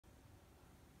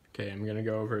Okay, I'm gonna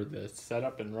go over the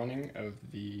setup and running of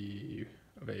a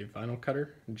vinyl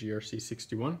cutter,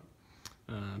 GRC-61.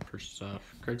 First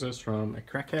off, Craigslist from a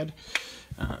crackhead.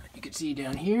 You can see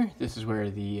down here, this is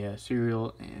where the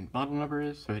serial and model number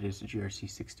is. So it is a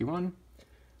GRC-61.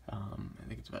 I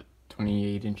think it's about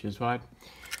 28 inches wide.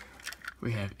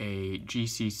 We have a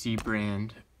GCC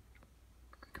brand,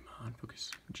 come on,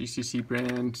 focus, GCC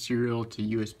brand serial to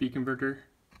USB converter.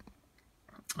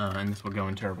 And this will go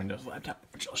into our Windows laptop,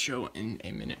 which I'll show in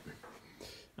a minute.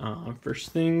 First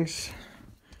things,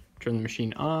 turn the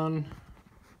machine on.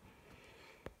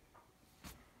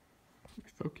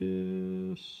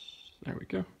 Focus, there we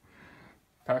go.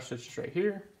 Power switch is right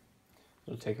here.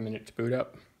 It'll take a minute to boot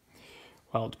up.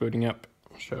 While it's booting up,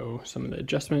 I'll show some of the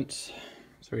adjustments.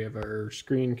 So we have our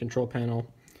screen control panel.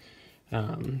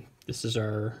 This is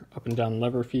our up and down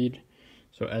lever feed.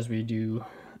 So as we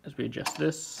adjust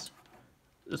this,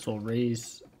 this will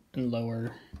raise and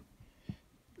lower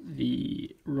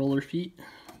the roller feet,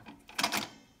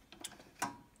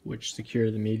 which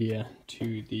secure the media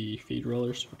to the feed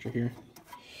rollers, which are here.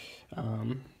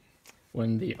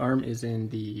 When the arm is in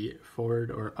the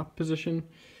forward or up position,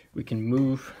 we can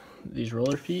move these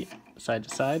roller feet side to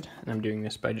side, and I'm doing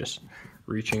this by just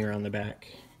reaching around the back.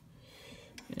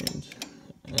 And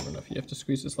I don't know if you have to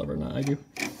squeeze this lever or not, I do.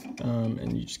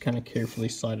 And you just kind of carefully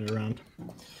slide it around.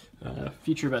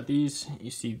 Feature about these,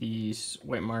 you see these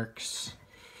white marks,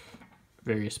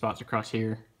 various spots across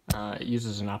here. It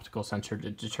uses an optical sensor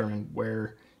to determine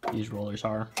where these rollers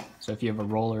are. So if you have a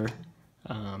roller,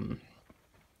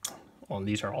 well,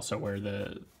 these are also where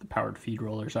the powered feed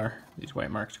rollers are. These white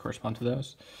marks correspond to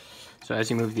those. So as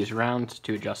you move these around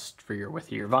to adjust for your width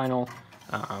of your vinyl,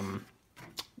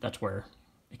 that's where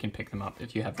it can pick them up.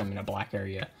 If you have them in a black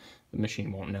area, the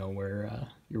machine won't know where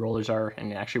your rollers are,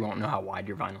 and it actually won't know how wide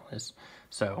your vinyl is.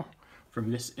 So from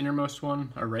this innermost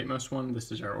one, or rightmost one, this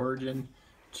is our origin,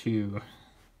 to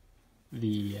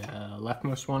the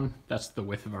leftmost one, that's the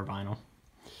width of our vinyl.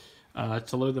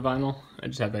 To load the vinyl, I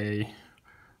just have a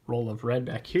roll of red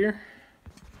back here.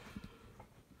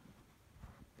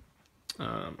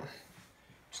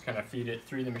 Just kind of feed it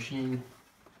through the machine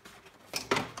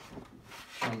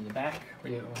from the back.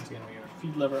 Once again, we have a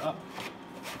feed lever up.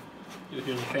 You'll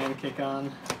hear the fan kick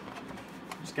on.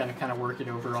 Just gotta kind of work it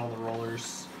over all the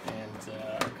rollers and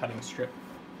our cutting strip.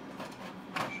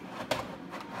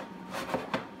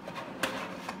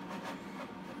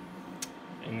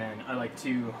 And then I like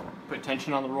to put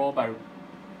tension on the roll by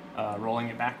rolling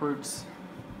it backwards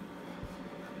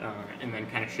and then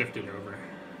kind of shift it over.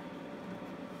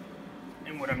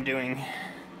 And what I'm doing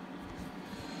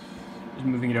is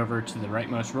moving it over to the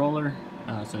rightmost roller,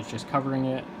 so it's just covering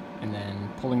it, and then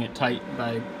pulling it tight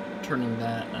by turning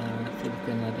that, if you're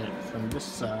looking at it from this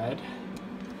side,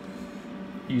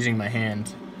 using my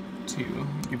hand to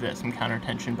give that some counter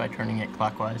tension by turning it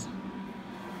clockwise.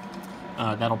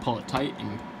 That'll pull it tight,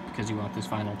 and because you want this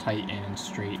vinyl tight and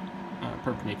straight,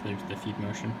 perpendicular to the feed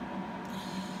motion.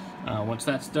 Once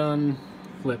that's done,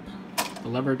 flip the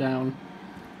lever down,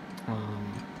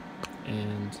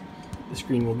 and the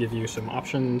screen will give you some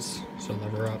options. So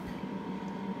lever up,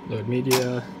 load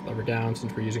media, lever down.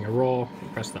 Since we're using a roll, you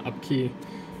press the up key.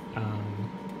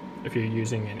 If you're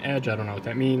using an edge, I don't know what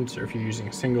that means, or if you're using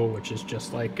a single, which is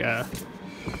just like a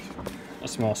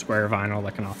small square vinyl,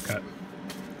 like an offcut,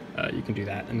 you can do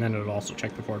that, and then it'll also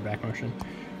check the forward back motion.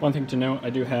 One thing to note, I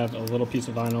do have a little piece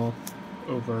of vinyl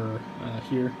over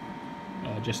here,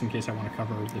 just in case I want to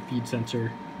cover the feed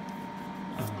sensor,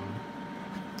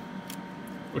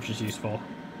 which is useful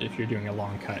if you're doing a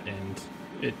long cut and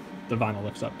the vinyl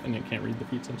lifts up and it can't read the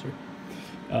feed sensor.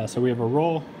 So we have a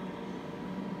roll.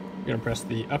 We're going to press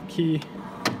the up key.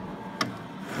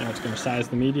 Now it's going to size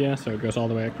the media so it goes all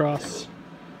the way across.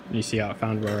 And you see how it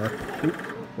found where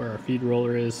our feed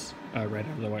roller is, right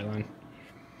over the white line.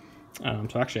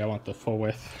 So actually I want the full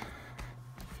width.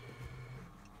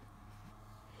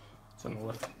 So I'm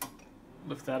going to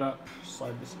lift that up,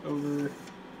 slide this over,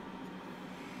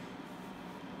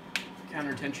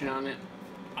 counter tension on it,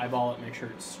 eyeball it, make sure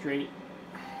it's straight,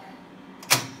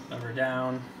 lever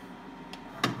down,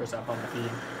 press up on the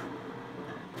feed.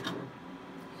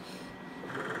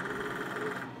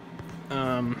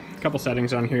 A couple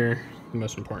settings on here, the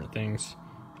most important things.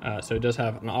 So it does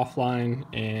have an offline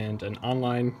and an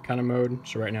online kind of mode.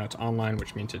 So right now it's online,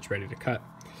 which means it's ready to cut.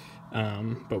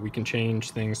 But we can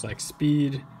change things like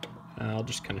speed. I'll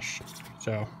just kind of,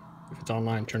 so if it's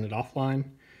online, turn it offline,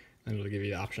 and it'll give you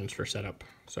the options for setup.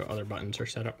 So other buttons are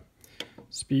set up.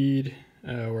 Speed,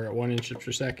 we're at 1 inch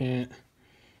per second.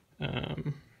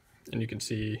 And you can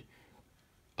see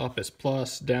up is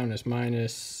plus, down is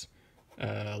minus,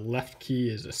 Left key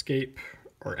is escape,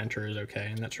 or enter is okay,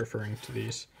 and that's referring to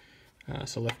these.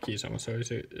 So left key is almost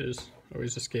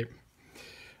always escape.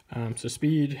 So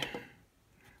speed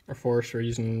or force, we're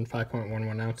using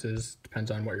 5.11 ounces,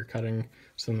 depends on what you're cutting.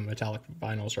 Some of the metallic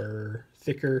vinyls are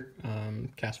thicker,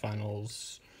 cast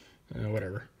vinyls,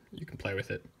 whatever, you can play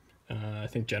with it. I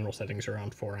think general settings are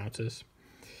around 4 ounces.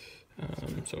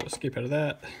 So escape out of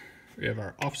that. We have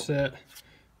our offset,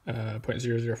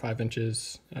 0.005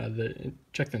 inches.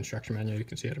 Check the instruction manual, you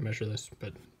can see how to measure this,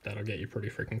 but that'll get you pretty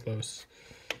freaking close.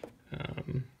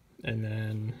 And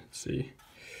then, let's see,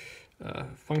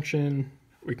 function,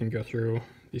 we can go through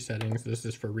these settings. This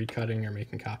is for recutting or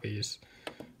making copies.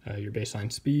 Your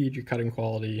baseline speed, your cutting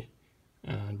quality,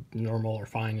 normal or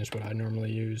fine is what I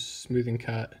normally use. Smoothing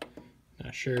cut,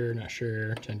 not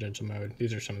sure, tangential mode.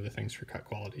 These are some of the things for cut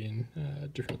quality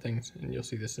and different things, and you'll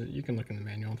see this, you can look in the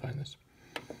manual and find this.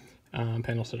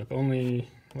 Panel setup only,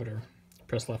 whatever.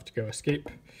 Press left to go escape.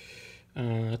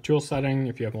 Tool setting,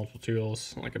 if you have multiple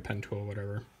tools, like a pen tool,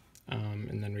 whatever.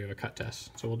 And then we have a cut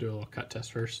test. So we'll do a little cut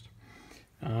test first.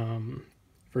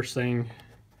 First thing,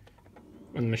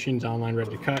 when the machine's online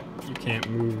ready to cut, you can't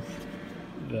move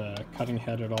the cutting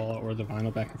head at all or the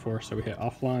vinyl back and forth. So we hit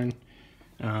offline,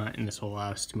 and this will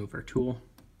allow us to move our tool.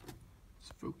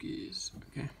 Let's focus,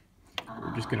 okay.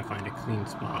 We're just gonna find a clean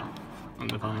spot on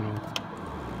the vinyl.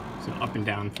 So up and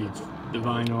down feeds the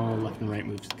vinyl, left and right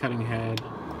moves the cutting head.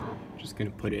 Just gonna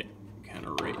put it kind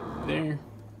of right there.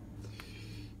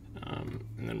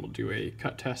 And then we'll do a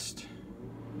cut test.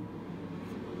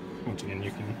 Once again,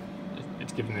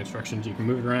 it's giving the instructions, you can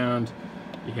move it around,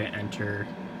 you hit enter.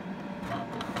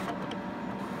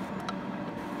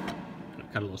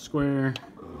 Cut a little square,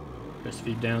 press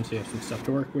feed down so you have some stuff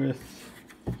to work with,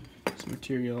 some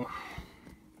material.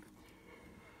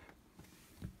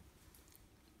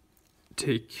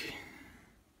 Take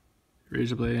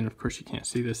razor blade, and of course you can't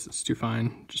see this, it's too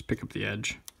fine. Just pick up the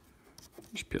edge,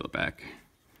 just peel it back.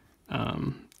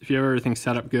 If you have everything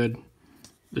set up good,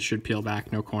 this should peel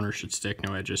back. No corners should stick,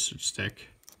 no edges should stick,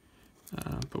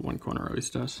 but one corner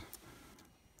always does.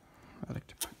 I like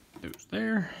to put those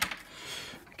there.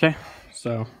 Okay,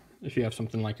 so if you have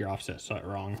something like your offset set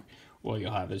wrong, what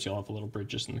you'll have is you'll have little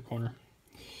bridges in the corner.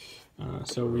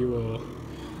 So we will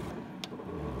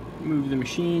move the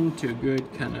machine to a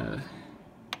good kind of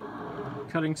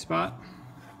cutting spot,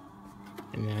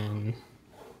 and then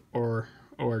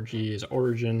ORG is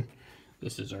origin.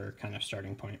 This is our kind of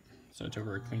starting point. So it's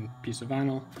over a clean piece of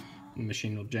vinyl, and the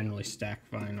machine will generally stack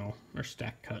vinyl or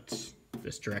stack cuts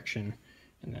this direction,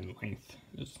 and then length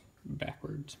is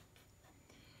backwards.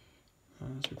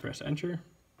 So we press enter.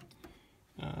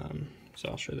 So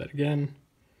I'll show that again.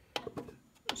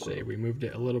 Say we moved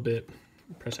it a little bit,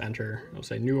 press enter. It'll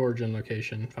say new origin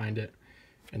location, find it,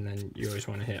 and then you always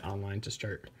want to hit online to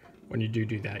start. When you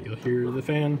do that, you'll hear the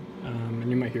fan, and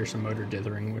you might hear some motor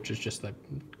dithering, which is just that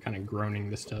kind of groaning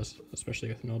this does, especially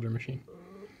with an older machine.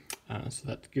 So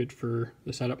that's good for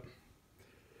the setup.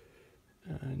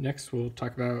 Next, we'll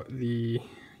talk about the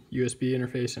USB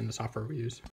interface and the software we use.